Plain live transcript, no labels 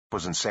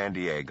was in San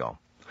Diego,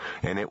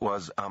 and it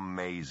was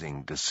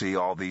amazing to see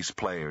all these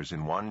players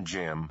in one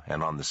gym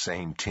and on the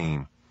same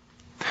team.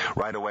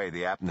 Right away,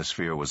 the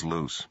atmosphere was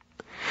loose.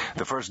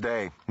 The first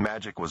day,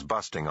 Magic was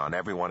busting on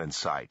everyone in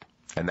sight,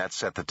 and that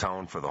set the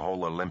tone for the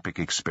whole Olympic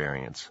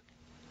experience.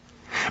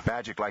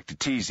 Magic liked to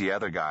tease the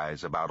other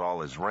guys about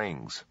all his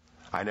rings.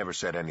 I never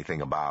said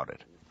anything about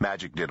it.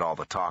 Magic did all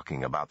the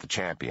talking about the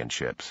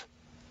championships.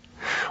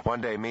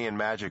 One day, me and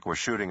Magic were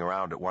shooting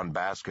around at one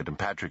basket, and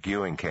Patrick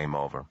Ewing came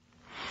over.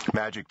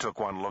 Magic took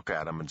one look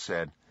at him and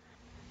said,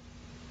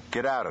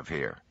 "Get out of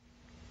here."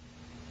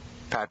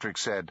 Patrick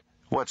said,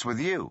 "What's with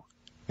you?"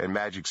 And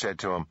Magic said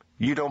to him,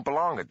 "You don't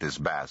belong at this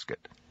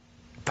basket."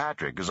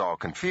 Patrick is all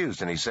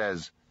confused, and he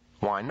says,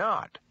 "Why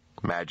not?"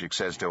 Magic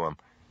says to him,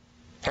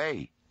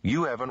 "Hey,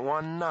 you haven't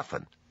won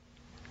nothing."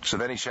 So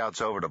then he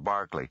shouts over to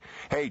Barkley,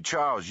 "Hey,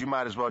 Charles, you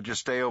might as well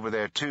just stay over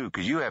there too,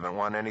 because you haven't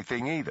won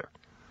anything either."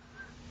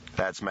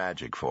 That's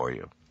Magic for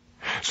you.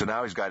 So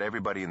now he's got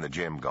everybody in the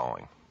gym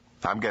going.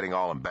 I'm getting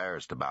all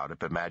embarrassed about it,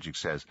 but Magic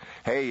says,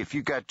 "Hey, if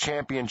you got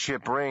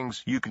championship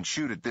rings, you can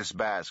shoot at this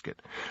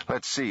basket.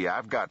 Let's see,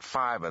 I've got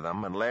 5 of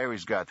them, and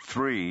Larry's got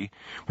 3.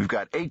 We've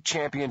got 8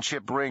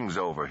 championship rings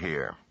over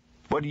here.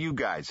 What do you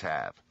guys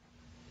have?"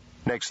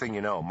 Next thing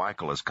you know,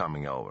 Michael is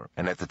coming over,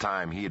 and at the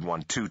time he had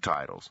won 2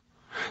 titles.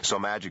 So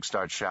Magic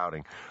starts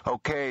shouting,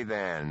 "Okay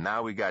then,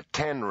 now we got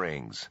 10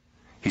 rings.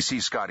 He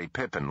sees Scottie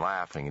Pippen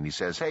laughing, and he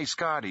says, "Hey,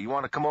 Scottie, you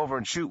want to come over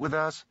and shoot with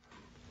us?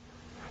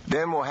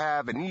 Then we'll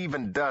have an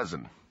even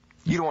dozen.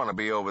 You don't want to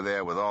be over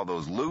there with all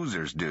those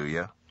losers, do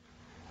you?"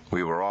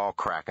 We were all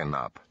cracking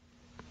up.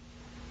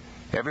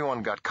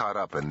 Everyone got caught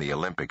up in the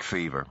Olympic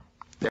fever.